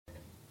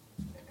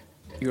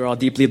You're all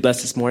deeply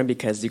blessed this morning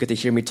because you get to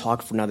hear me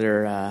talk for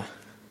another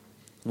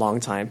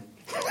long time.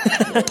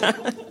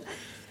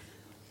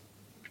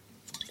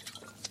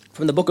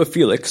 From the book of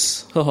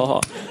Felix.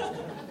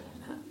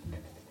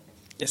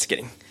 Just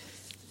kidding.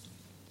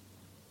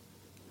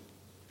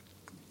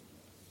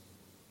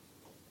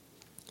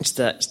 Just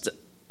a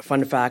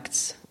fun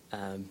fact.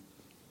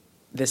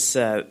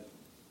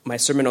 My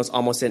sermon notes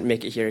almost didn't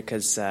make it here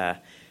because some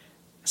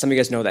of you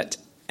guys know that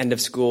end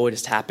of school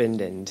just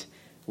happened, and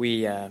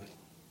we,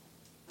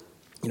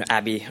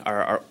 Abby,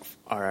 our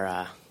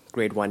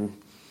grade 1,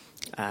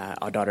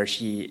 our daughter,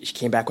 she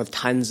came back with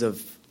tons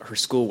of her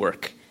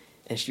schoolwork,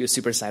 and she was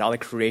super excited, all the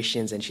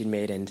creations and she'd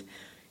made, and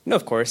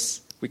of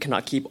course, we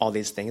cannot keep all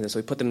these things, and so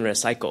we put them in the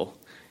recycle.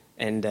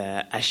 And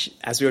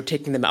as we were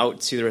taking them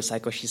out to the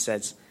recycle, she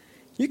says,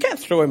 "You can't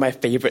throw away my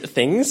favorite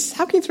things.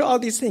 How can you throw all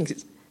these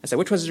things?" I said,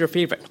 "Which ones are your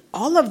favorite?"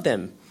 "All of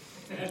them."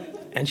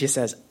 And she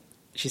says,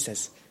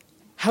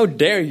 "How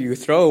dare you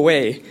throw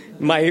away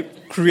my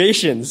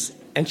creations?"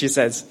 And she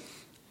says,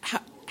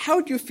 How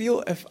would you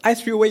feel if I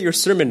threw away your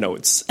sermon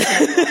notes?"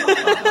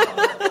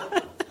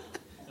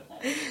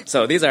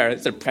 So these are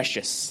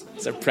precious.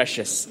 These are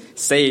precious.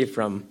 Saved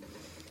from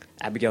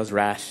Abigail's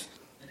wrath.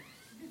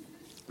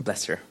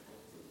 Bless her.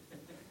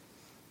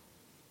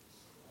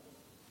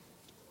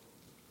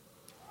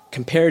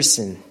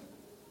 Comparison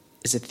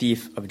is a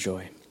thief of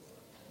joy.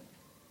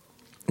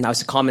 Now,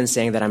 it's a common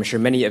saying that I'm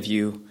sure many of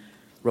you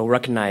will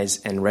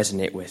recognize and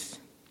resonate with.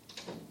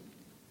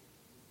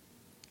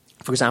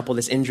 For example,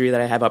 this injury that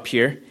I have up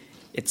here,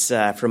 it's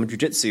from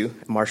jiu-jitsu,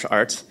 martial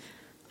arts.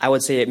 I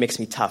would say it makes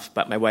me tough,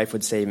 but my wife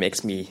would say it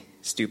makes me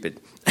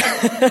stupid.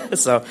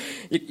 So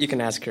you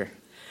can ask her.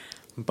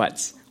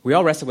 But we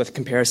all wrestle with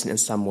comparison in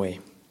some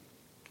way.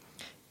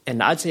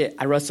 And I'd say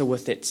I wrestle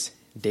with it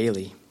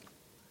daily.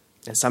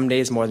 And some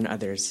days more than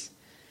others.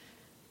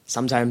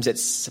 Sometimes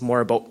it's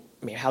more about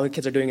how the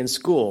kids are doing in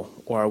school,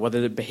 or whether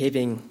they're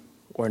behaving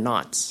or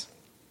not.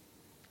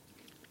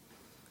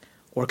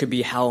 Or it could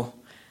be how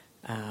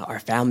our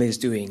family is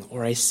doing,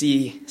 or I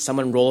see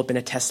someone roll up in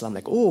a Tesla. I'm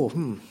like,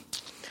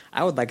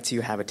 I would like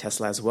to have a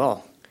Tesla as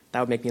well. That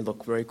would make me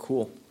look very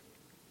cool.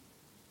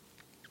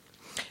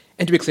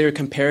 And to be clear,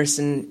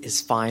 comparison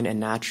is fine and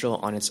natural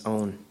on its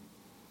own.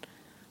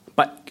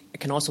 But it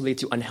can also lead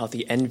to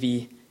unhealthy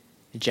envy,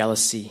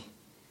 jealousy,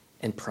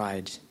 and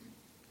pride.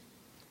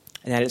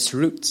 And at its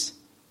roots,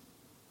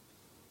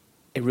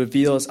 it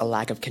reveals a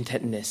lack of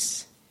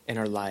contentedness in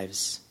our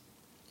lives.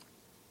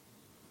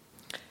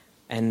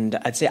 And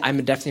I'd say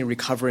I'm definitely a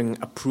recovering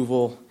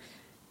approval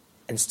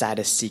and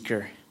status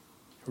seeker,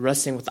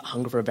 wrestling with the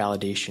hunger for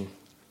validation.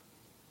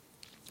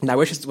 And I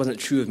wish this wasn't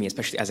true of me,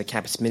 especially as a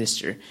campus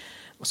minister.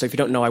 So if you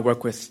don't know, I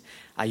work with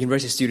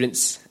university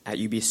students at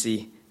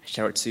UBC.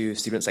 Shout out to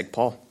students like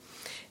Paul.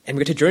 And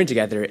we get to journey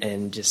together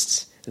and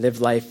just live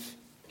life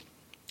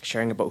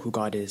sharing about who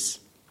God is.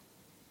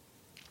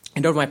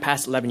 And over my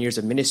past 11 years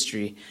of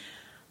ministry,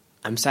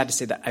 I'm sad to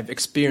say that I've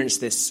experienced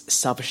this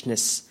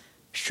selfishness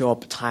show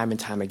up time and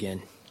time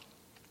again.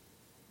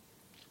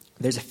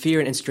 There's a fear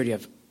and insecurity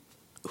of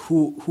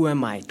who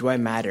am I? Do I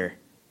matter?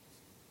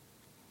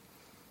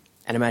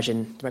 And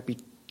imagine there might be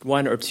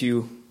one or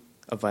two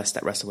of us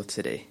that wrestle with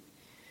today.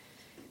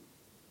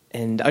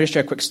 And I'll just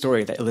share a quick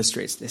story that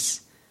illustrates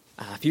this.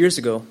 A few years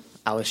ago,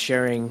 I was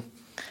sharing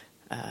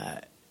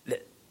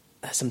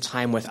some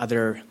time with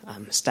other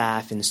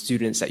staff and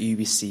students at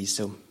UBC,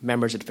 so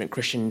members of different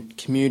Christian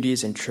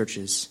communities and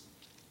churches.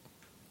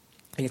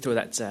 I can throw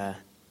that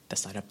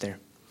slide up there.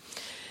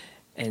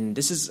 And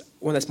this is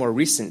one that's more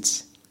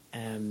recent,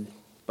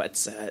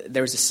 but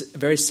there was a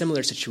very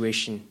similar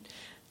situation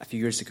a few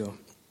years ago.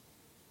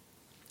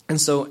 And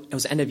so it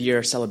was an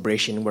end-of-year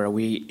celebration where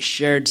we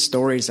shared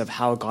stories of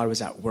how God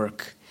was at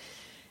work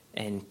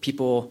and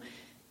people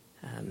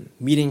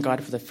meeting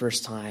God for the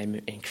first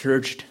time,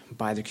 encouraged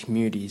by the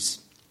communities.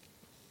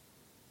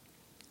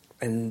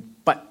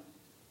 But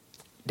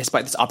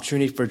despite this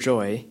opportunity for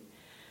joy,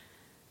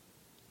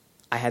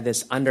 I had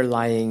this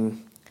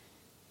underlying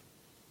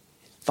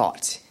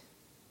thought.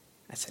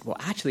 I said, well,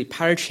 actually,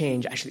 Power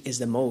Change actually is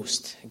the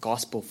most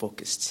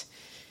gospel-focused.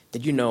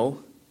 Did you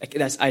know? I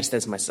just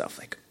said to myself,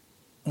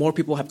 more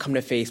people have come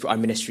to faith through our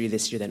ministry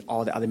this year than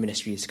all the other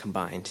ministries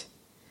combined.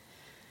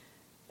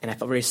 And I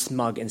felt very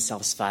smug and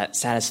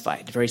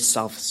self-satisfied, very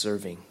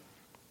self-serving,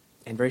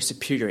 and very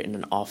superior in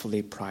an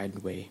awfully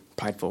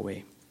prideful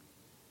way.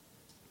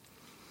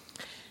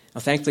 Now,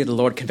 thankfully, the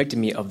Lord convicted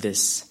me of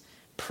this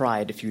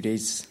pride a few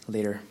days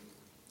later,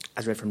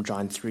 as read from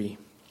John 3.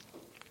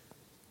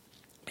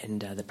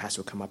 And the passage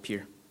will come up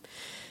here.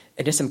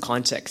 And just some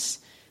context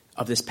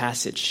of this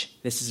passage.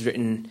 This is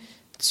written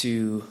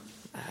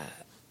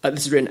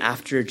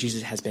after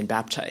Jesus has been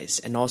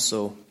baptized, and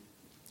also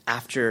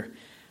after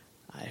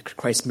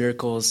Christ's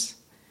miracles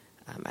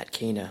at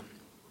Cana.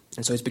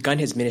 And so he's begun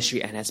his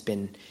ministry and has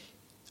been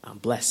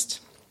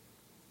blessed.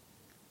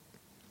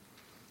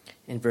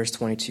 In verse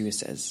 22 it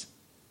says,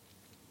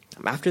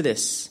 after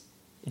this,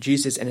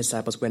 Jesus and his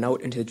disciples went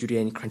out into the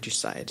Judean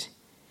countryside,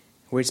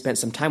 where he spent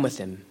some time with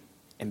him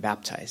and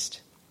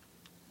baptized.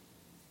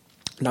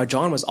 Now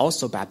John was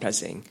also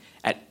baptizing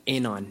at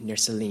Aenon near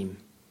Salim,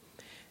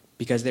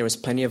 because there was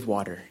plenty of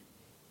water,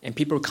 and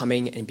people were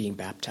coming and being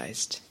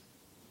baptized.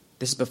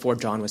 This is before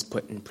John was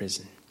put in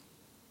prison.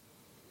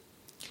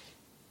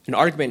 An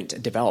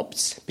argument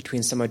developed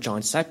between some of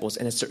John's disciples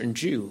and a certain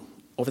Jew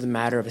over the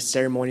matter of a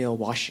ceremonial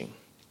washing.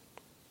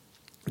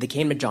 They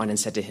came to John and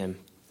said to him,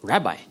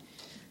 "Rabbi,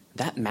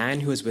 that man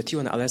who was with you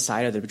on the other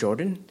side of the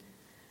Jordan,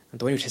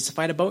 the one you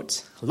testified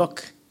about,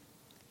 look,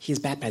 he is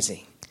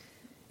baptizing,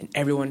 and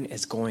everyone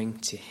is going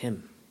to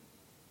him."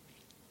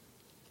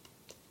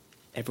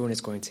 Everyone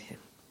is going to him.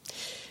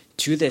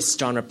 To this,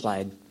 John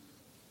replied,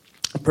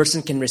 "A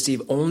person can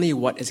receive only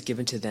what is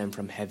given to them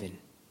from heaven.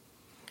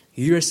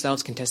 You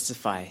yourselves can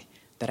testify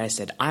that I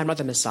said, I am not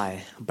the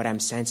Messiah, but I am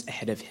sent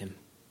ahead of him.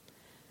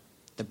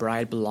 The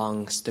bride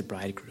belongs to the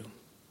bridegroom.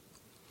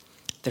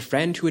 The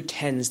friend who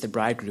attends the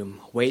bridegroom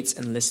waits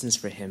and listens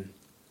for him,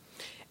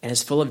 and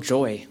is full of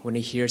joy when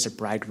he hears the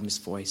bridegroom's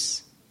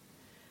voice.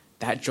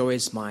 That joy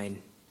is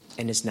mine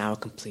and is now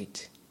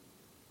complete.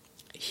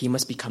 He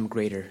must become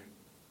greater.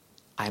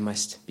 I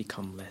must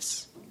become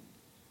less."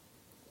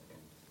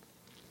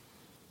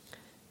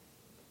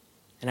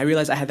 And I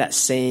realized I had that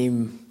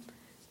same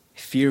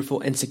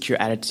fearful, insecure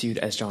attitude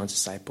as John's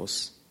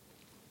disciples.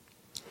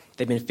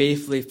 They've been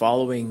faithfully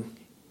following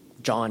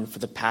John for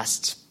the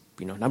past,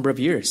 number of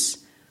years,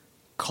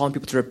 calling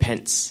people to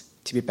repent,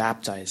 to be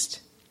baptized,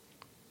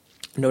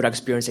 no doubt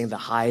experiencing the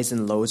highs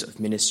and lows of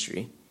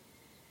ministry.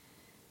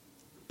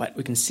 But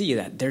we can see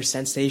that their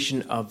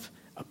sensation of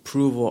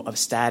approval, of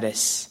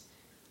status,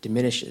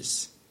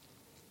 diminishes.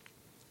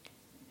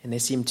 And they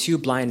seem too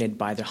blinded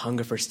by their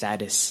hunger for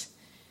status,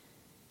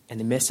 and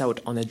they miss out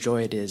on the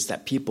joy it is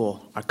that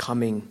people are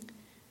coming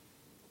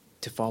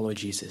to follow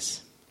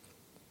Jesus.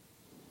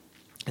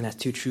 And that's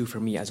too true for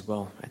me as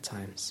well at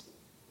times.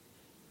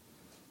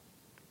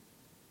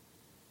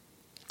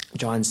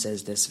 John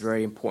says this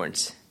very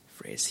important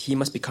phrase, "He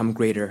must become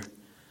greater,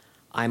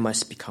 I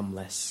must become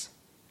less."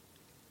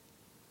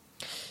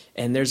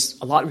 And there's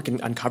a lot we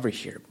can uncover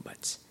here,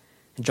 but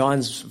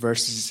John's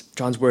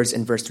words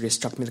in verse 3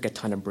 struck me like a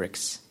ton of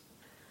bricks.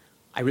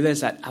 I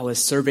realized that I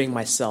was serving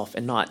myself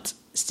and not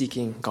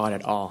seeking God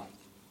at all.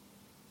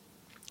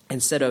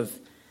 Instead of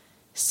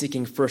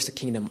seeking first the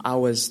kingdom, I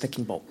was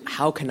thinking about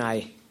how can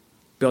I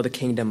build a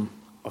kingdom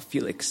of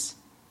Felix?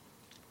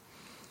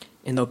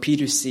 And though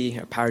P2C,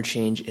 or Power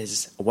Change,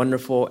 is a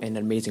wonderful and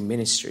amazing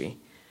ministry,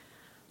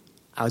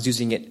 I was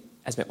using it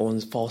as my own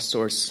false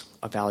source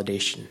of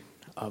validation,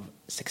 of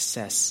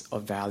success,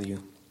 of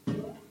value.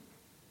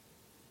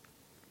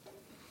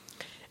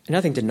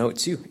 Another thing to note,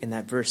 too, in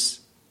that verse,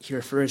 he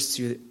refers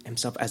to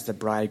himself as the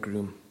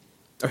bridegroom,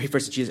 or he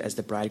refers to Jesus as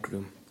the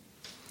bridegroom.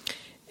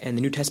 And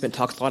the New Testament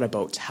talks a lot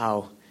about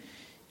how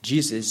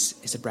Jesus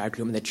is the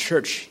bridegroom and the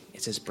church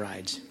is his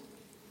bride.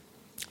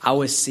 I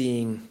was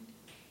seeing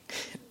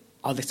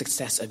all the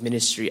success of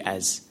ministry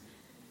as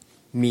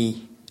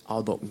me, all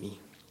about me.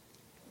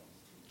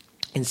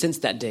 And since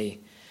that day,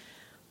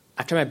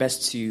 I've tried my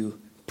best to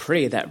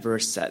pray that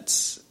verse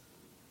that's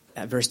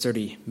at verse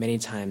 30 many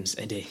times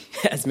a day,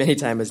 as many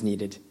times as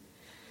needed.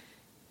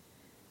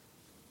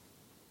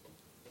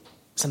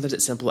 Sometimes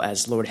it's simple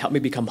as, Lord, help me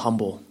become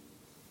humble.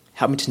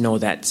 Help me to know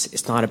that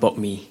it's not about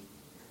me.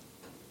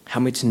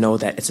 Help me to know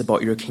that it's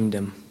about your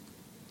kingdom.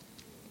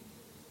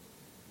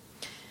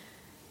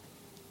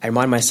 I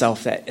remind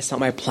myself that it's not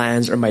my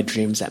plans or my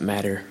dreams that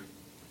matter,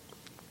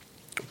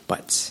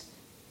 but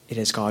it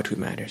is God who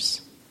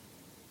matters.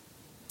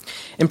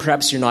 And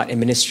perhaps you're not in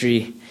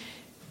ministry,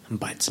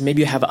 but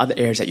maybe you have other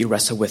areas that you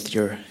wrestle with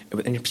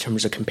in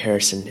terms of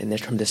comparison, and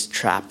there's from this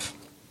trap.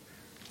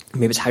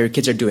 Maybe it's how your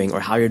kids are doing, or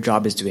how your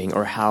job is doing,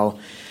 or how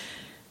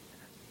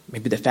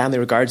maybe the family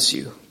regards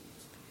you.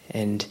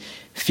 And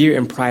fear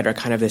and pride are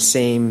kind of the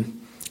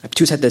same,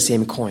 two sides of the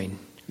same coin.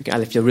 You can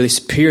either feel really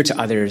superior to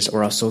others,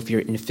 or also feel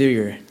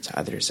inferior to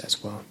others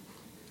as well.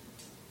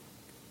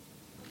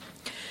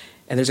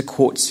 And there's a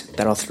quote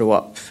that I'll throw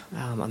up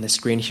on the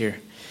screen here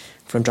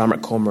from John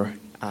Mark Comer.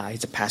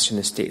 He's a pastor in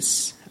the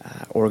States,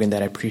 Oregon,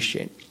 that I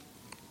appreciate.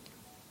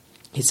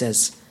 He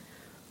says,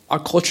 "Our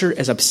culture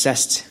is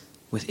obsessed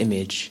with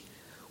image,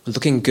 with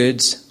looking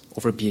good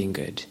over being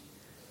good,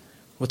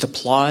 with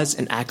applause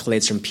and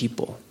accolades from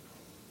people,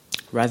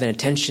 rather than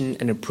attention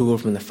and approval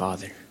from the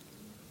Father.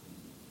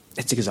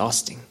 It's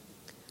exhausting.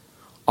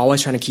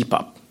 Always trying to keep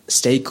up,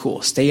 stay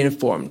cool, stay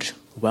informed,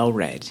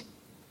 well-read.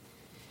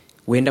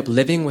 We end up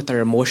living with our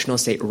emotional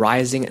state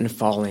rising and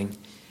falling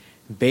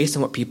based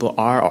on what people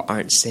are or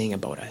aren't saying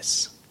about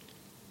us.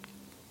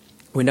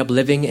 We end up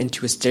living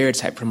into a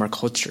stereotype from our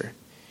culture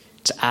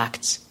to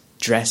act,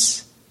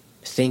 dress,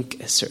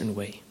 think a certain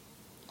way,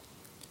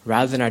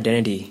 rather than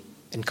identity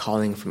and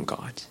calling from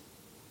God.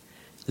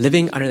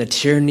 Living under the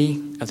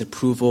tyranny of the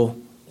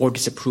approval or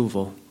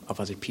disapproval of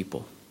other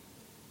people."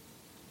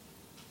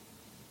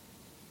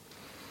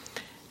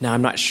 Now,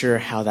 I'm not sure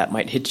how that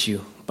might hit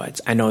you,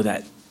 but I know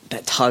that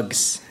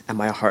tugs at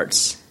my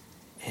heart,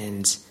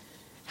 and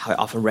how I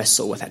often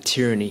wrestle with that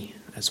tyranny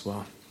as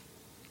well.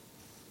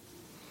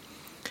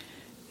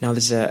 Now,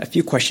 there's a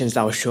few questions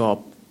that will show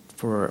up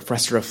for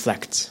us to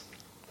reflect.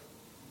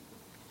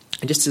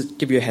 And just to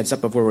give you a heads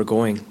up of where we're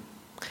going,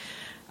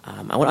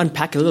 I want to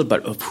unpack a little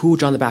bit of who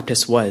John the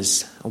Baptist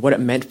was, and what it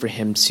meant for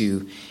him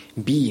to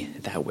be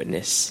that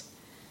witness.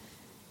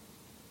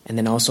 And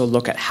then also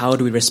look at how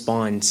do we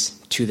respond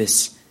to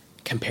this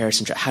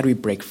comparison? How do we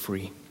break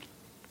free?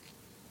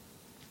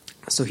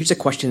 So here's the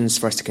questions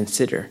for us to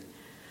consider.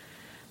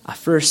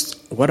 First,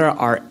 what are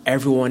our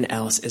everyone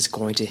else is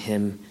going to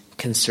him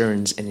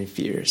concerns and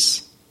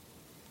fears?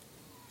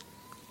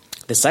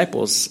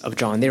 Disciples of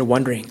John, they're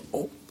wondering,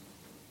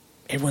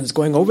 everyone's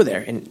going over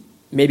there. And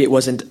maybe it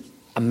wasn't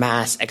a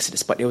mass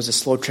exodus, but it was a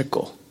slow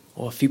trickle,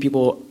 or a few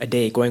people a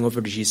day going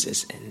over to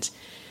Jesus, and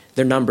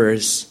their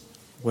numbers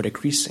were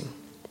decreasing.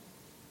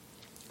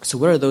 So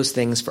what are those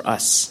things for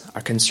us,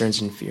 our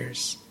concerns and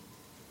fears?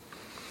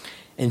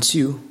 And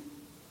two,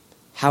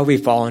 how have we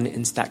fallen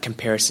into that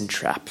comparison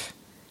trap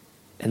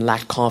and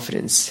lacked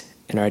confidence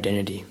in our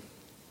identity?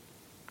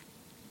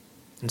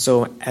 And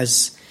so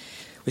as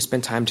we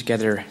spend time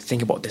together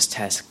thinking about this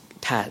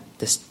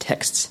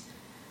text,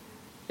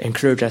 I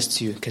encourage us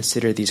to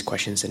consider these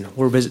questions, and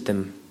we'll visit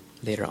them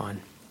later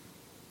on.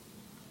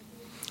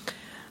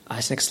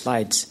 Next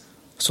slides.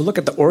 So look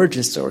at the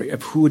origin story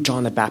of who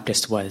John the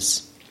Baptist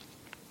was.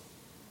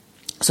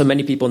 So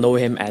many people know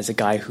him as a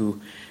guy who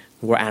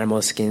wore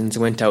animal skins,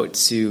 went out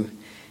to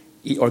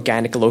eat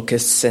organic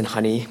locusts and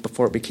honey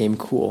before it became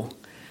cool.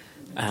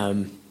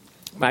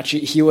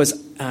 Actually, he was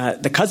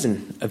the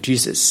cousin of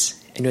Jesus,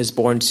 and he was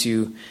born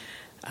to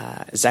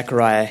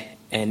Zechariah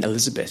and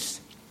Elizabeth.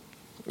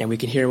 And we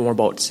can hear more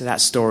about that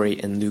story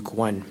in Luke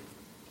 1.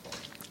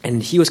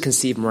 And he was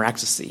conceived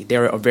miraculously. They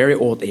were a very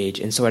old age,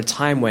 and so at a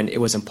time when it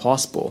was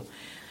impossible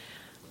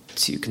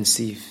to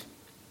conceive.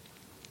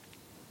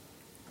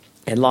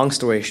 And long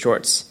story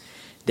short,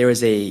 there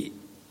was an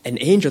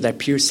angel that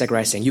appears to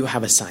Zechariah saying, "You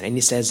have a son." And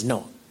he says,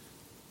 "No,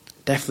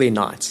 definitely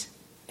not."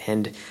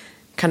 And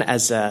kind of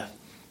as a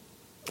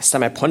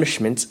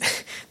semi-punishment,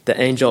 the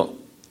angel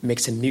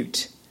makes him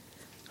mute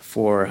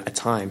for a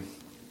time.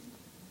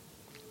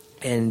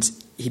 And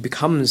he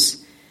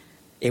becomes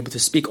able to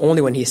speak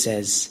only when he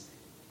says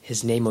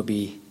his name will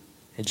be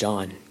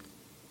John.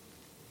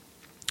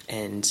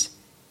 And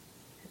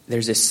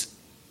there's this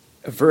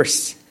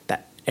verse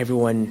that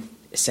everyone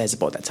says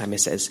about that time.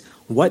 It says,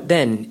 "What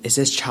then is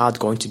this child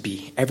going to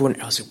be?" Everyone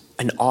else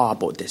in awe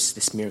about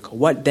this miracle.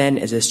 "What then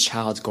is this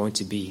child going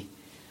to be?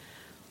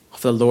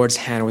 For the Lord's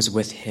hand was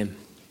with him."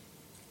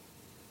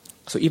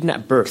 So even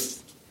at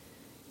birth,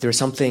 there was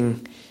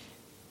something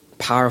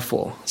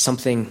powerful,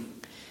 something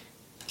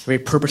very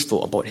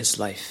purposeful about his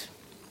life.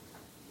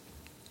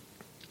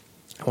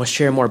 I want to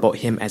share more about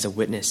him as a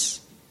witness.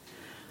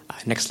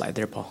 Next slide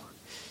there, Paul.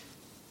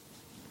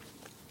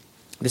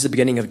 This is the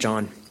beginning of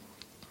John,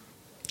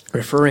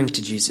 referring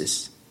to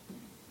Jesus.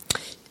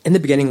 "In the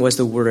beginning was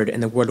the Word,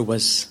 and the Word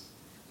was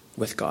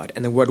with God,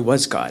 and the Word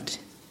was God.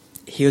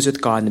 He was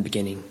with God in the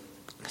beginning.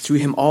 Through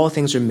him all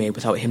things were made.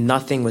 Without him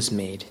nothing was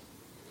made.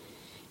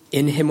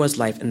 In him was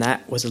life, and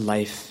that was the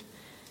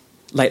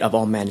light of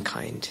all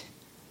mankind.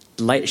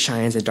 The light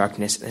shines in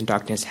darkness, and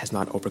darkness has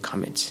not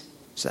overcome it."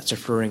 So that's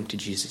referring to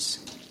Jesus.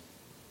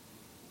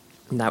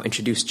 Now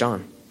introduce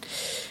John.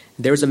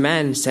 "There was a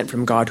man sent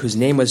from God whose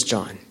name was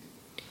John.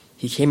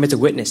 He came as a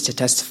witness to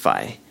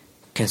testify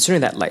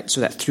concerning that light, so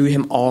that through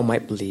him all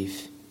might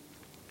believe.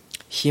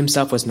 He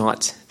himself was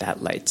not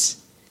that light,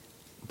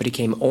 but he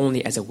came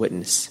only as a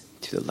witness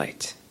to the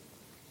light."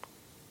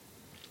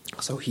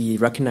 So he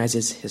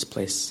recognizes his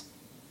place.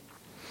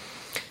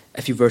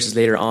 A few verses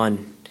later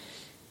on,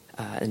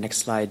 the next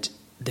slide,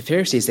 the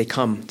Pharisees, they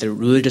come, the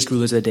religious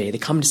rulers of the day, they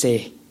come to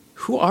say,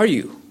 "Who are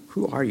you?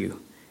 Who are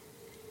you?"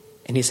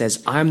 And he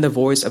says, "I'm the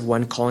voice of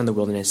one calling the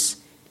wilderness,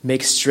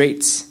 make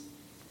straight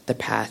the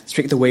path,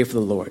 straight the way for the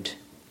Lord."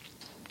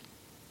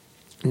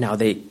 Now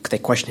they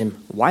question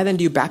him, "Why then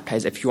do you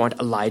baptize if you aren't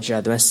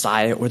Elijah, the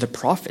Messiah, or the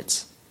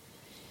prophets?"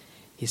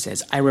 He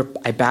says, I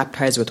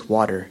baptize with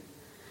water,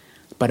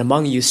 but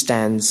among you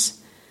stands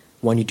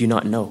one you do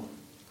not know.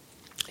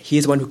 He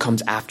is one who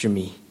comes after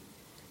me,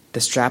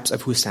 the straps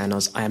of whose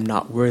sandals I am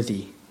not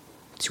worthy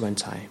to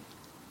untie."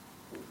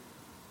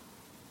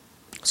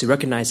 So he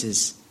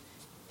recognizes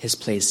his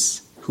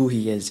place, who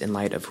he is in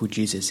light of who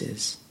Jesus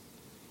is.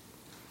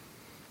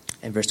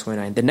 And verse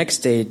 29, "The next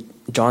day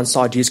John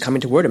saw Jesus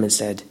coming toward him and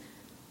said,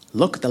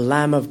 'Look, the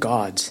Lamb of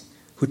God,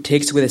 who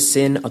takes away the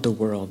sin of the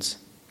world.'"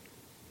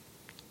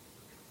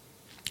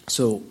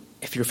 So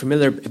if you're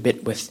familiar a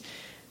bit with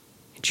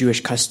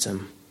Jewish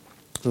custom,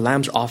 the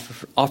lambs are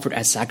offered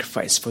as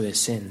sacrifice for their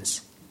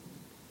sins.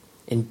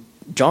 In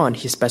John,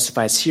 he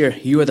specifies here,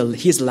 he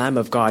is the Lamb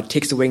of God,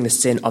 takes away the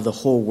sin of the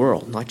whole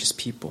world, not just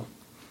people,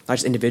 not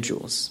just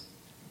individuals.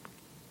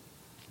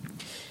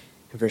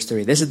 In verse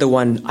 30, "This is the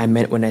one I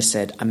meant when I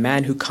said, 'A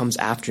man who comes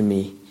after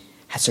me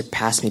has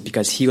surpassed me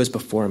because he was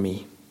before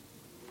me.'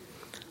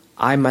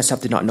 I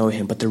myself did not know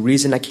him, but the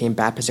reason I came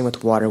baptizing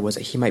with water was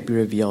that he might be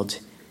revealed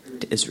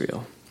to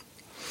Israel."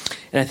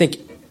 And I think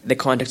the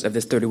context of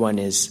this 31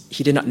 is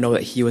he did not know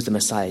that he was the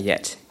Messiah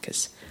yet,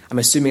 because I'm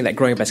assuming that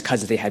growing up as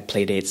cousins, they had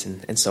play dates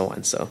and so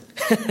on. So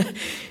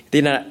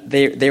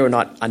they were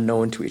not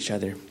unknown to each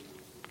other.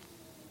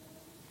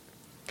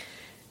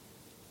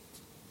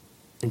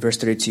 In verse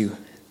 32,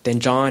 then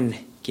John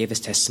gave his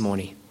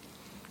testimony.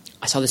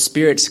 I saw the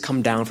Spirit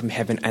come down from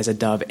heaven as a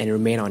dove and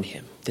remain on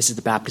him. This is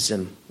the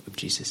baptism of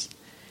Jesus.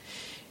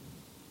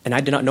 And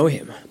I did not know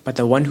him, but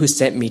the one who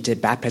sent me to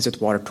baptize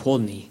with water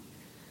told me,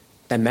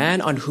 the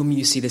man on whom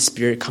you see the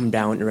Spirit come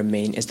down and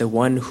remain is the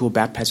one who will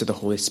baptize with the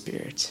Holy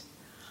Spirit.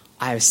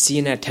 I have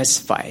seen and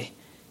testify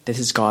this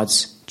is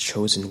God's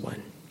chosen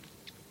one.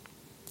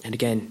 And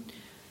again,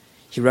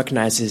 he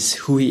recognizes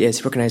who he is,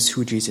 he recognizes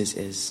who Jesus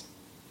is.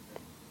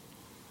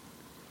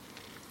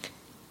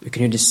 We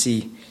continue to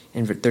see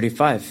in verse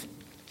 35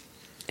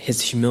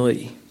 his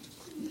humility.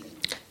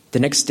 The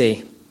next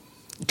day,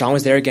 John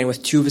was there again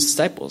with two of his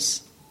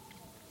disciples.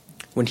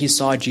 When he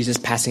saw Jesus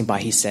passing by,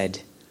 he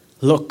said,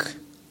 look,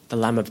 the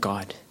Lamb of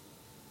God.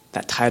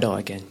 That title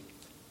again.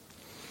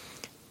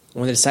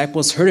 When the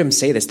disciples heard him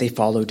say this, they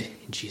followed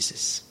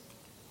Jesus.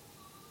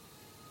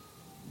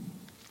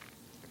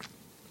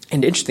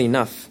 And interestingly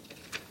enough,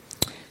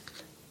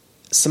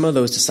 one of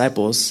those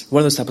disciples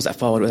that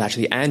followed was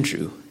actually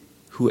Andrew,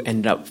 who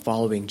ended up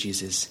following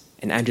Jesus.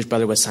 And Andrew's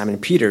brother was Simon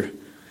Peter,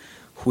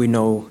 who we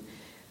know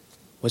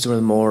was one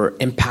of the more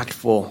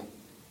impactful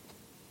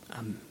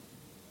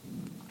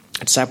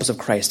disciples of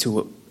Christ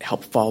who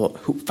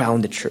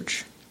found the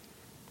church.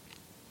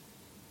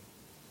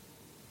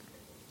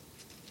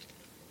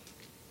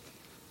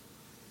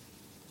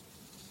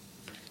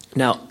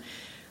 Now,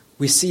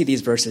 we see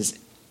these verses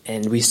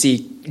and we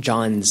see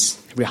John's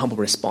very humble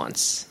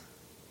response.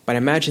 But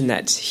imagine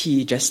that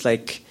he, just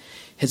like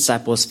his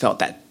disciples, felt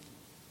that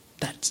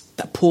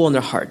pull in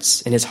their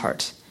hearts, in his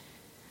heart.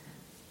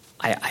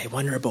 I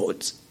wonder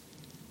about,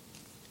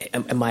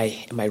 am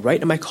I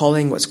right in my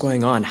calling? What's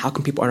going on? How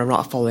come people are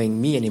not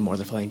following me anymore?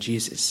 They're following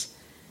Jesus.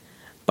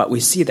 But we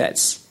see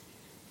that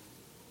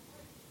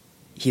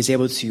he's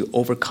able to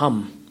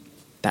overcome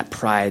that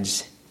pride,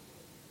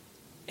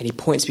 and he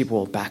points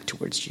people back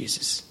towards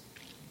Jesus.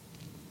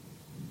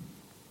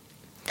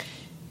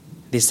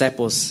 The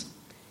disciples,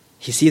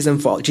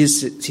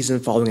 Jesus sees them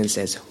following and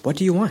says, what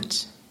do you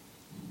want?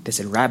 They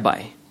said,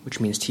 Rabbi, which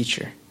means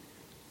teacher.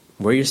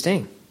 Where are you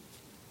staying?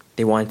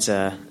 They want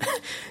kind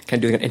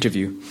of doing an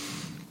interview.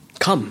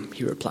 Come,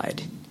 he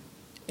replied,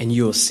 and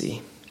you will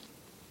see.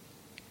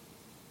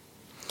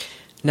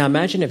 Now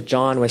imagine if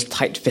John was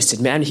tight-fisted.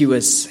 Man, he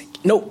was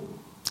like, no,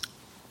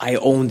 I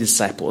own the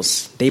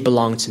disciples. They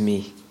belong to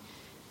me.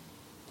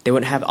 They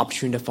wouldn't have the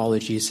opportunity to follow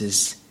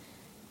Jesus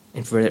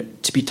and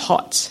to be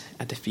taught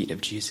at the feet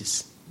of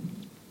Jesus.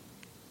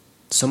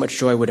 So much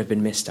joy would have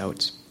been missed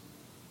out.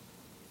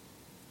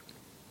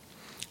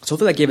 So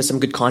hopefully that gave us some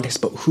good context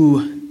about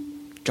who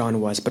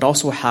John was, but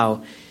also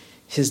how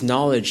his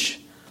knowledge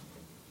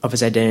of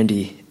his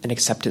identity and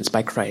acceptance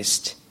by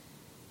Christ,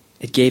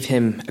 it gave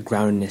him a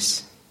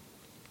groundedness.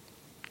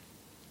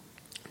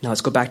 Now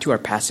let's go back to our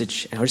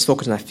passage, and I'll just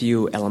focus on a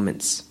few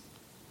elements.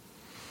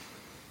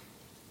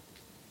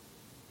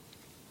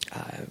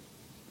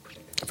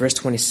 Verse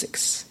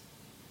 26.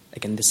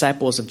 Again,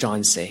 disciples of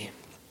John say,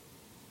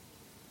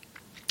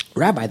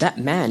 Rabbi, that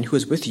man who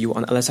is with you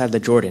on the other side of the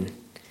Jordan,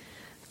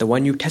 the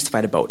one you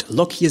testified about,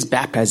 look, he is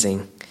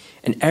baptizing,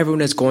 and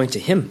everyone is going to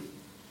him.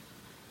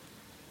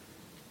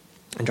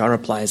 And John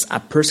replies, a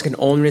person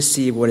can only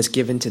receive what is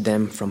given to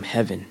them from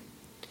heaven.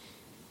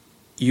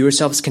 You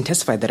yourselves can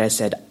testify that I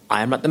said,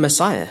 I am not the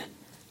Messiah,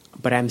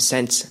 but I am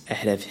sent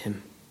ahead of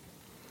him.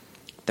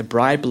 The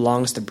bride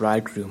belongs to the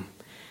bridegroom.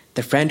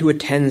 The friend who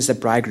attends the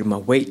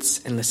bridegroom waits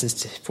and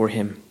listens for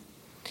him,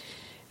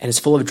 and is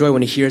full of joy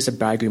when he hears the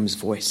bridegroom's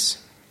voice.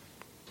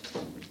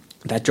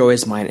 That joy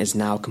is mine is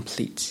now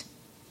complete.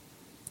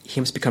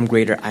 He must become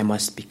greater, I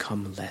must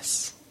become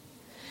less.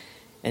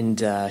 And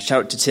shout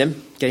out to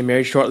Tim, getting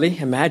married shortly.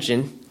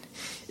 Imagine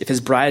if his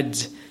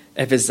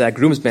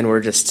groomsmen were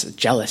just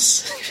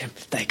jealous.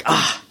 Like,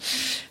 I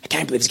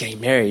can't believe he's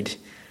getting married.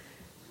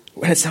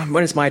 When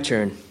it's my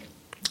turn?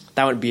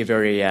 That wouldn't be a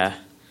very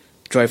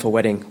joyful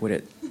wedding, would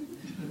it?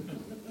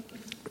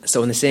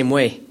 So in the same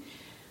way,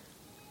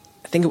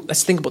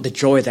 let's think about the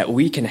joy that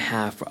we can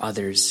have for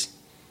others.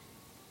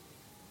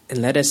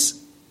 And let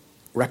us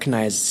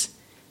recognize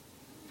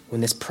when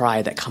this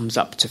pride that comes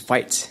up to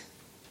fight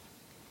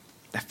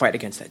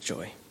against that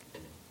joy.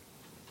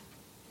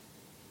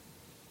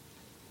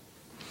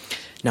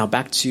 Now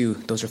back to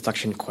those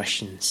reflection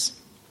questions.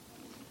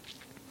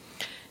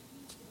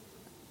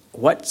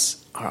 What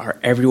are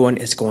everyone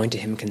is going to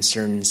him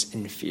concerns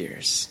and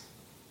fears?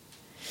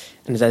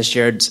 And as I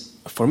shared,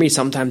 for me,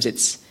 sometimes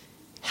it's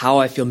how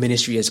I feel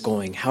ministry is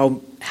going,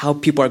 how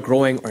people are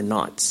growing or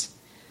not.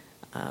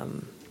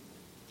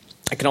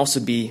 It can also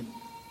be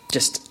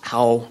just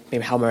how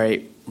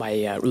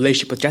my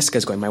relationship with Jessica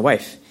is going, my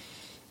wife.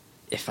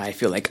 If I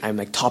feel like I'm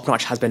like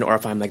top-notch husband or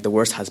if I'm like the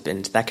worst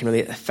husband, that can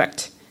really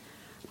affect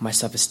my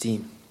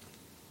self-esteem.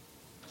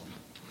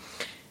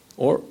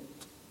 Or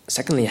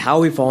secondly,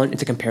 how we've fallen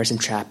into comparison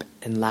trap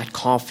and lack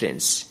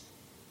confidence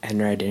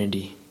in our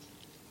identity.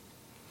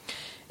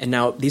 And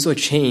now these will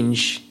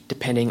change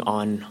depending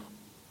on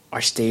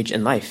our stage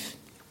in life.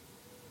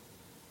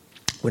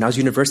 When I was at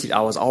university,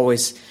 I was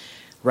always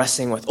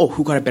wrestling with,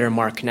 who got a better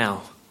mark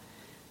now?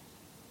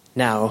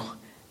 Now,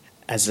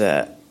 as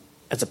a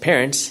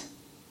parent,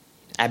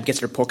 Ab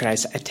gets a report card.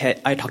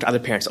 I talk to other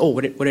parents.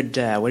 What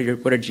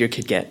did your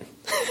kid get?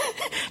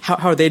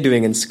 how are they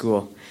doing in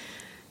school?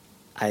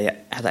 I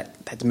have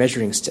that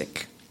measuring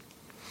stick.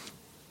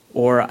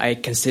 Or I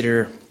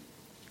consider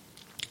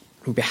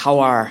maybe how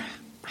are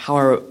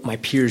my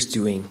peers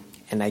doing,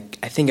 and I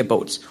think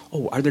about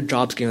are their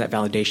jobs getting that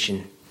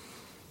validation?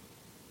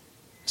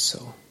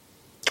 So,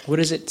 what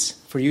is it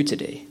for you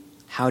today?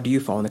 How do you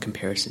fall in the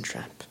comparison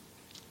trap?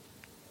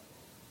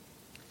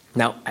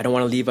 Now, I don't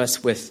want to leave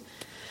us with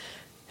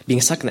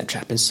being stuck in that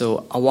trap, and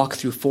so I'll walk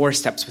through 4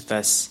 steps with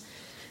us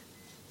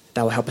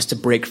that will help us to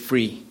break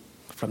free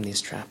from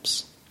these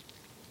traps.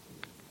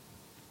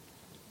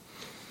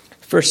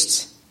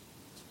 First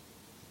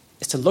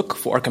is to look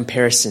for a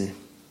comparison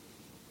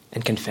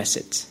and confess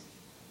it.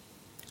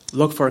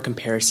 Look for a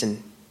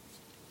comparison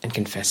and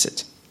confess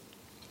it.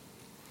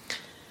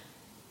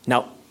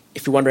 Now,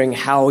 if you're wondering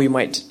how you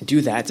might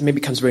do that, it maybe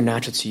becomes very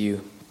natural to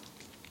you.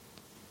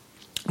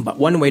 But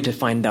one way to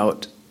find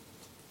out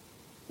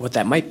what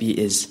that might be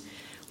is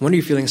when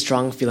you're feeling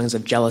strong feelings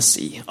of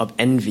jealousy, of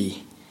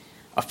envy,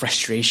 of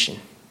frustration.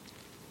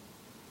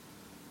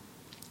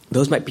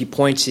 Those might be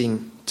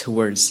pointing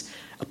towards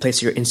a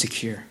place where you're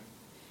insecure,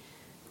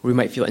 where you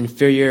might feel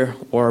inferior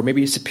or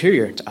maybe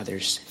superior to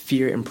others,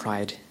 fear and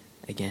pride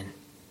again.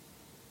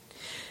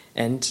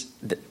 And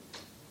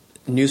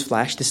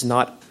newsflash, this is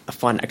not a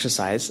fun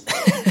exercise,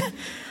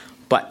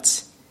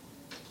 but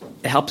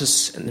it helps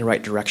us in the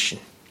right direction.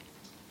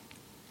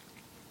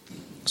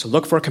 So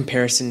look for a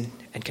comparison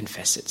and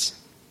confess it.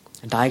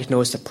 And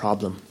diagnose the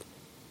problem.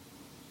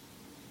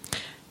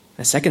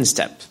 The second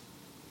step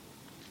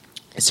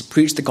is to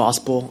preach the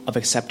gospel of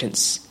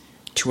acceptance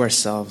to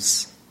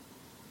ourselves.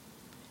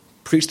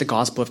 Preach the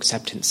gospel of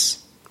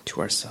acceptance to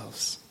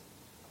ourselves.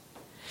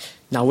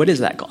 Now, what is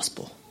that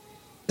gospel?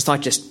 It's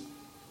not just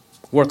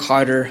work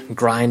harder,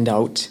 grind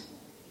out.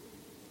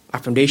 Our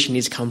foundation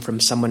needs to come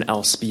from someone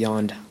else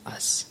beyond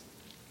us.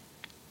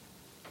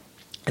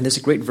 And there's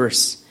a great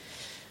verse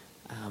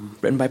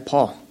written by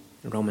Paul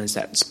in Romans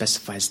that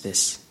specifies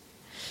this.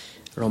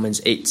 Romans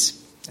 8,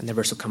 and the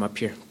verse will come up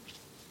here.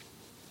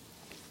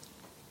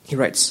 He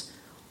writes,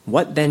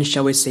 "What then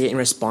shall we say in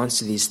response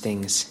to these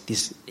things?"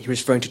 He's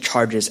referring to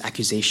charges,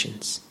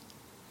 accusations.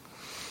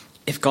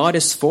 "If God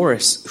is for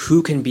us,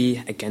 who can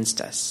be against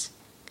us?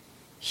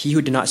 He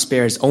who did not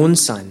spare his own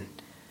son,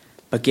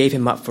 but gave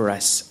him up for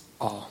us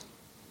all.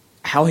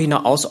 How will he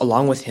not also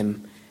along with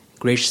him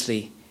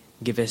graciously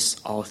give us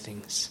all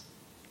things?"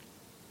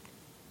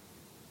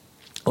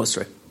 Oh,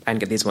 sorry. I didn't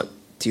get these one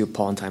to you,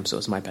 Paul, in time, so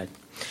it's my bad.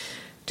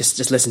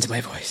 Just listen to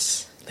my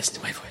voice. Listen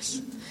to my voice.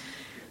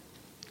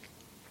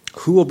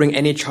 "Who will bring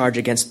any charge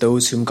against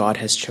those whom God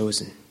has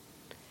chosen?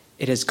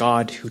 It is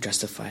God who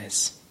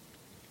justifies.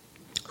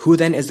 Who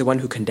then is the one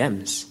who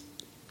condemns?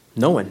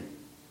 No one.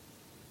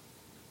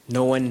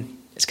 No one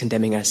is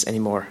condemning us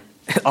anymore.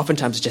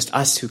 Oftentimes it's just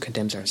us who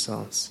condemns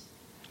ourselves.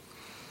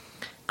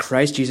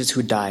 Christ Jesus,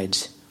 who died,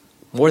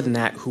 more than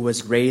that, who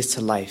was raised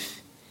to life,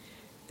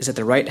 is at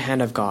the right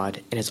hand of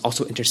God and is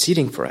also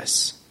interceding for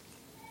us.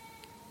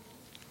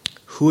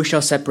 Who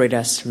shall separate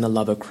us from the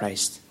love of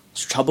Christ?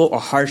 Trouble or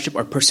hardship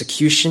or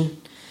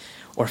persecution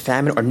or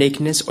famine or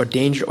nakedness or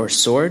danger or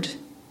sword?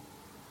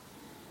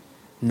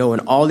 No,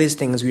 in all these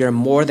things we are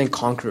more than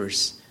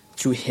conquerors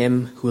through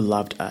him who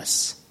loved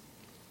us.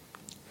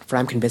 For I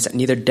am convinced that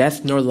neither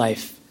death nor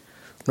life,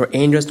 nor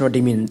angels nor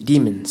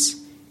demons,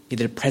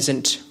 neither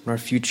present nor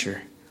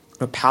future,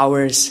 nor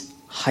powers,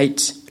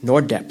 height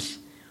nor depth,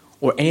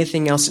 or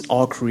anything else in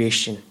all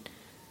creation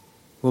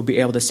will be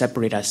able to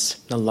separate us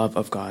from the love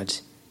of God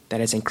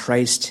that is in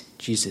Christ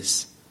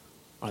Jesus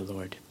our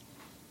Lord.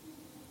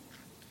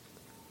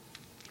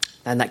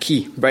 And that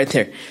key right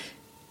there,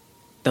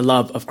 the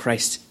love of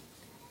Christ,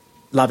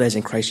 love that is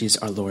in Christ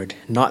Jesus our Lord,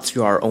 not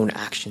through our own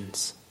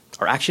actions.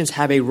 Our actions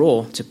have a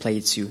role to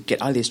play to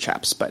get out of these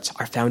traps, but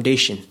our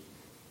foundation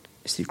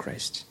is through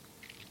Christ.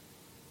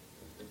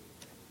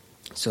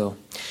 So,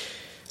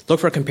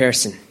 look for a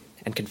comparison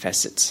and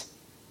confess it.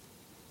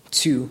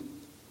 2,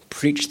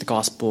 preach the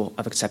gospel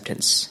of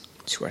acceptance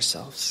to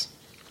ourselves.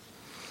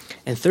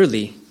 And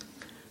thirdly,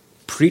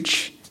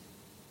 preach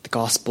the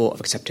gospel of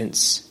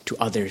acceptance to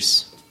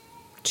others,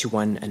 to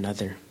one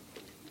another.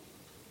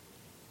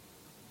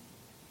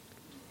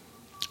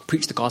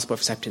 Preach the gospel of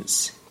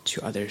acceptance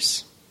to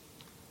others.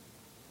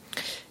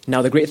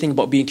 Now, the great thing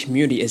about being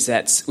community is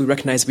that we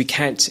recognize we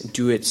can't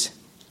do it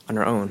on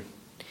our own.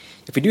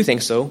 If we do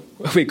think so,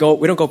 we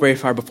don't go very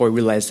far before we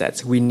realize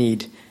that we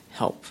need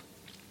help.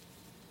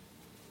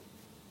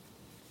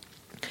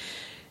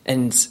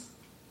 And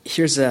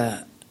here's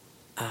perhaps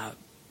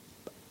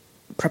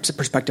a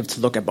perspective to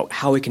look about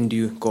how we can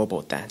go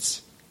about that.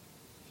 So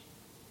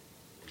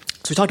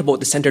we talked about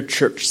the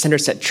center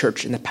set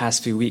church in the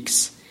past few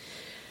weeks.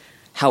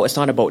 How it's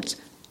not about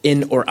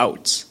in or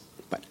out,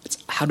 but it's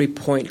how do we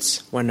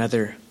point one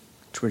another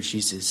towards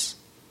Jesus?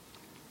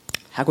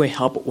 How can we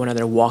help one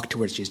another walk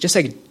towards Jesus? Just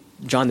like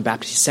John the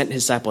Baptist, he sent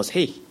his disciples,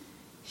 hey,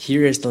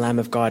 here is the Lamb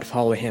of God,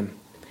 follow him.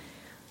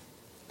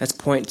 Let's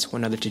point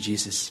one another to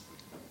Jesus.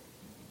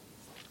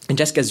 And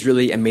Jessica's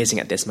really amazing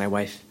at this, my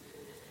wife.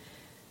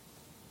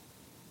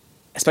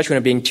 Especially when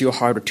I'm being too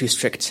hard or too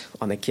strict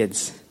on the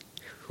kids,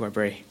 who are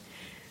very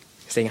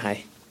saying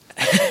hi.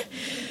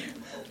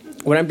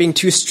 When I'm being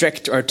too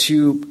strict or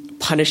too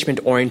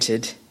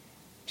punishment-oriented,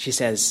 she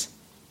says,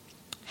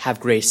 have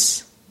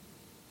grace.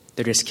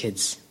 They're just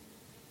kids.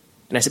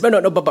 And I said,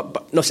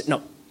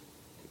 no,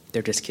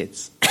 they're just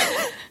kids.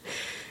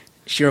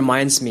 She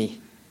reminds me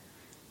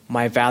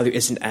my value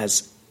isn't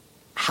as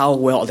how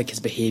well are the kids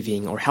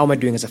behaving or how am I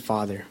doing as a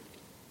father.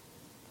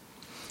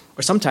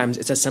 Or sometimes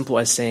it's as simple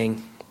as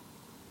saying,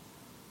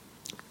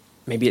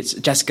 maybe it's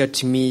Jessica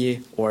to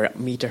me or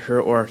me to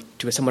her or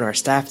to someone on our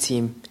staff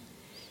team,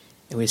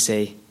 and we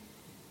say,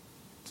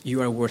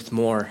 you are worth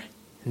more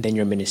than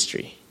your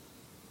ministry.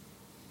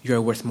 You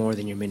are worth more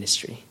than your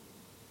ministry.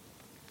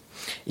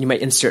 You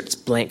might insert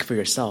blank for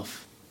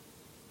yourself.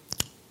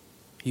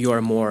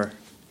 You're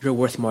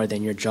worth more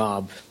than your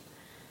job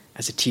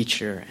as a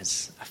teacher,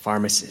 as a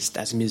pharmacist,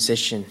 as a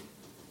musician.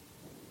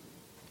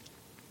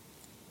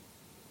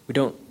 We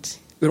don't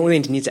really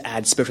need to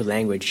add spiritual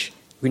language.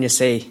 We can just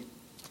say,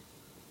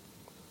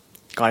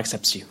 God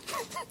accepts you.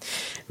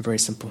 Very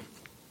simple.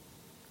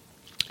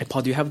 And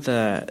Paul, do you have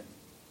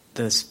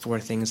those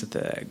 4 things of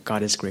the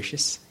God is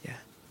gracious? Yeah.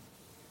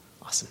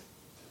 Awesome.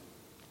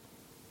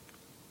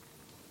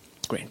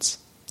 Great.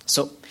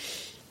 So,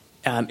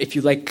 if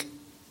you like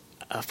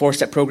a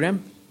 4-step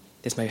program,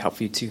 this might help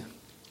for you too.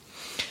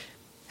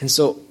 And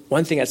so,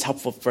 one thing that's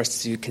helpful for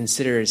us to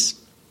consider is,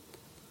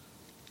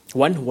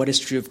 1, what is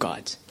true of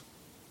God?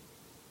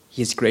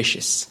 He is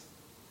gracious.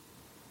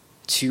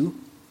 2,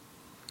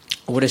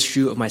 what is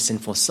true of my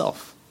sinful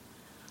self?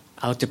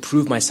 I like to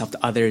prove myself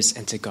to others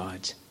and to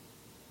God.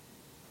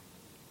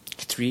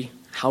 3,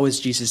 how is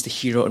Jesus the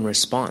hero in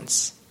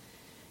response?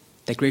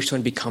 The gracious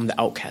one become the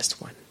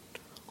outcast one.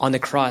 On the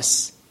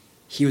cross,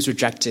 he was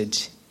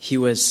rejected. He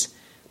was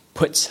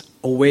put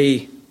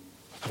away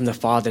from the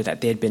Father that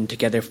they had been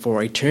together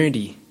for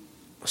eternity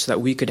so that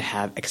we could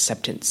have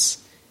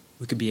acceptance.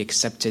 We could be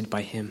accepted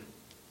by him.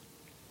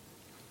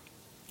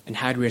 And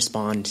how do we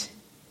respond?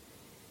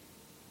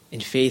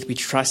 In faith, we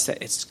trust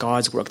that it's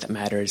God's work that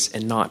matters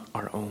and not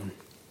our own.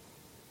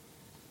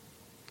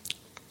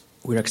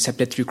 We are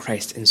accepted through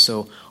Christ, and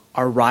so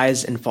our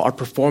rise and fall, our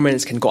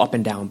performance can go up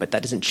and down, but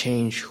that doesn't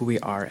change who we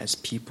are as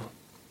people.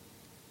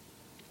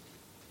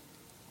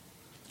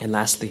 And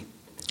lastly,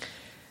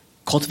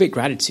 cultivate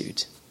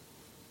gratitude.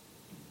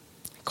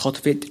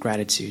 Cultivate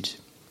gratitude.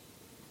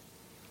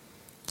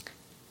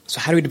 So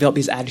how do we develop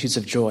these attitudes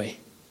of joy?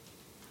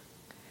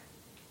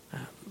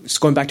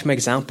 Just going back to my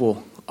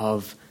example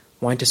of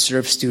wanting to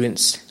serve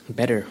students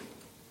better.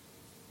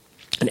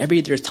 And every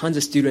year there's tons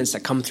of students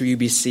that come through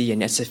UBC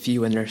and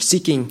SFU and they're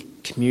seeking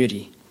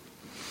community.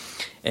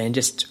 And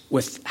just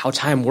with how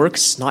time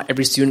works, not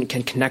every student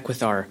can connect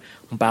with our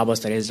Bible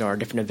studies or our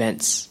different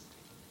events.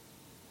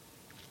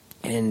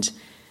 And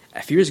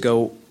a few years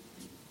ago,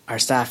 our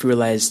staff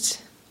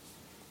realized,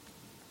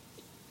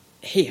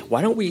 hey,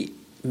 why don't we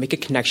make a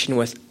connection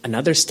with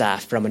another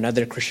staff from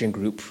another Christian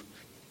group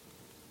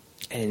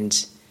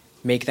and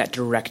make that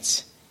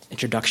direct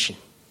introduction.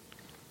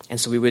 And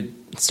so we would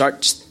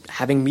start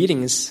having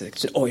meetings.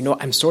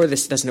 I'm sorry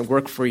this doesn't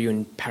work for you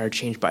in Power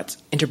Change, but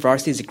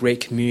InterVarsity is a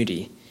great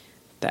community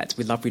that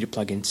we'd love for you to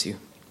plug into.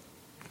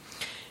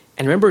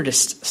 And remember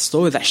just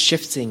slowly that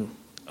shifting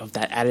of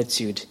that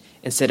attitude.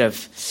 Instead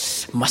of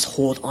must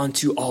hold on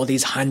to all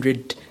these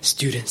 100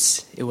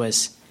 students, it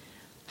was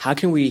how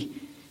can we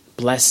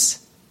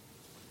bless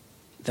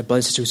the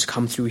brothers and sisters who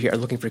come through here are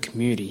looking for a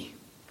community.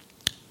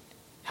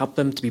 Help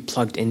them to be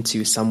plugged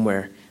into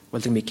somewhere where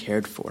they can be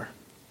cared for.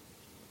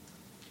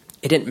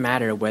 It didn't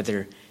matter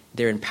whether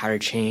they're in Power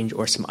Change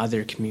or some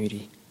other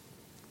community.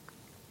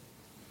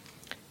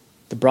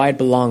 The bride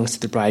belongs to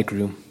the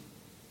bridegroom.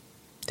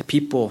 The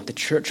people, the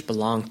church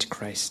belong to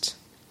Christ.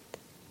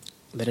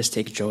 Let us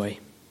take joy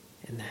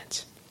in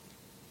that.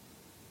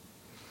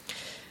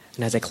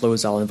 And as I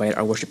close, I'll invite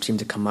our worship team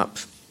to come up.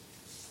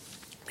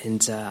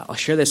 And I'll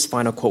share this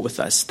final quote with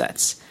us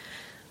that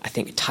I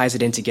think ties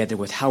it in together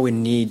with how we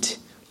need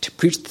to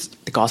preach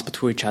the gospel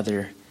to each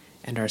other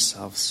and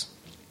ourselves.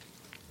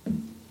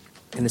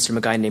 And this is from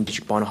a guy named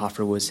Dietrich Bonhoeffer,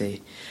 who was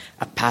a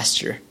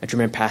pastor, a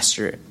German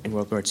pastor in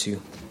World War II.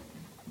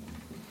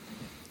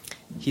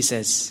 He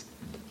says,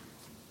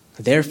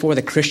 "Therefore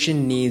the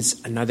Christian needs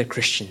another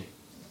Christian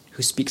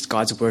who speaks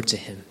God's word to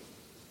him.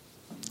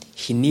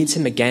 He needs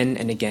him again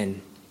and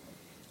again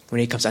when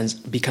he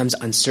becomes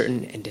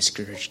uncertain and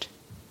discouraged.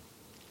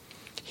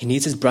 He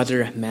needs his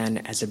brother man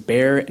as a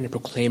bearer and a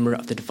proclaimer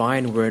of the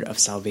divine word of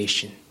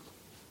salvation.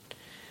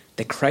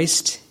 The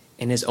Christ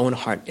in his own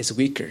heart is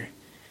weaker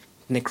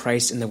than the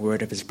Christ in the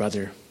word of his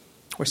brother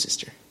or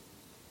sister.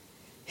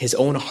 His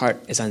own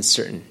heart is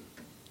uncertain.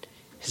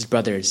 His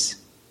brother's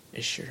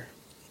is sure."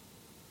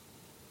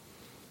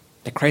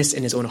 That Christ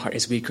in his own heart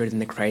is weaker than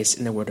the Christ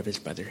in the word of his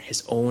brother.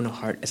 His own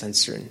heart is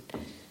uncertain.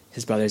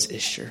 His brother's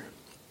is sure.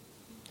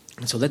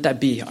 And so let that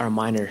be our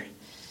reminder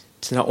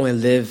to not only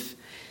live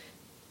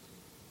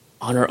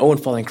on our own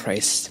following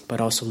Christ,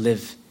 but also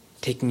live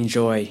taking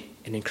joy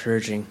in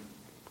encouraging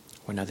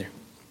one another.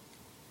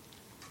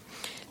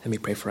 Let me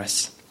pray for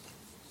us.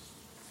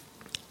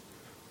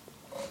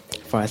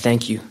 Father,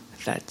 thank you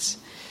that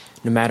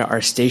no matter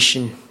our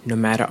station, no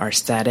matter our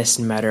status,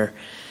 no matter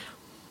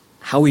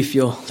how we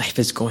feel life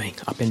is going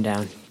up and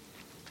down,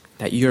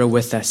 that you are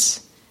with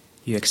us,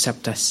 you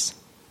accept us.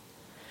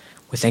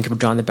 We thank you for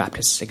John the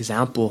Baptist's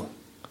example,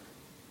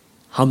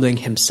 humbling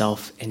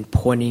himself and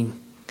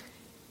pointing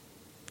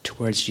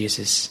towards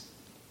Jesus.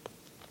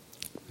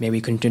 May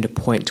we continue to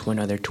point to one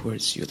another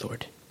towards you,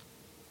 Lord.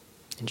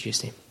 In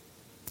Jesus' name,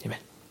 amen.